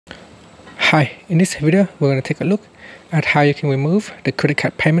Hi, in this video we're going to take a look at how you can remove the credit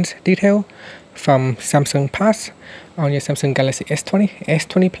card payments detail from Samsung Pass on your Samsung Galaxy S20,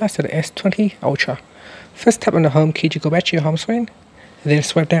 S20 Plus or the S20 Ultra. First tap on the home key to go back to your home screen, then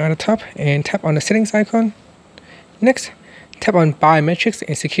swipe down at the top and tap on the settings icon. Next, tap on biometrics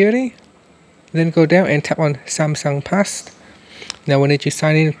and security, then go down and tap on Samsung Pass. Now we need to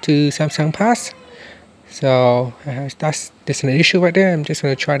sign in to Samsung Pass. So there's an issue right there. I'm just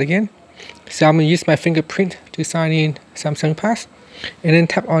going to try it again. So I'm going to use my fingerprint to sign in Samsung Pass, and then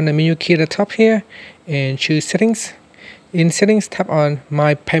tap on the menu key at the top here and choose settings. In settings, tap on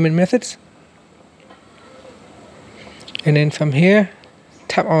my payment methods, and then from here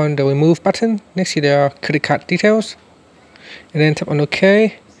tap on the remove button next to the credit card details, and then tap on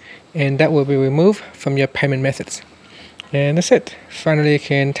OK, and that will be removed from your payment methods. And that's it. Finally, you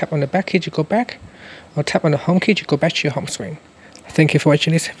can tap on the back key to go back, or tap on the home key to go back to your home screen. Thank you for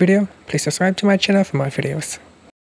watching this video. Please subscribe to my channel for more videos.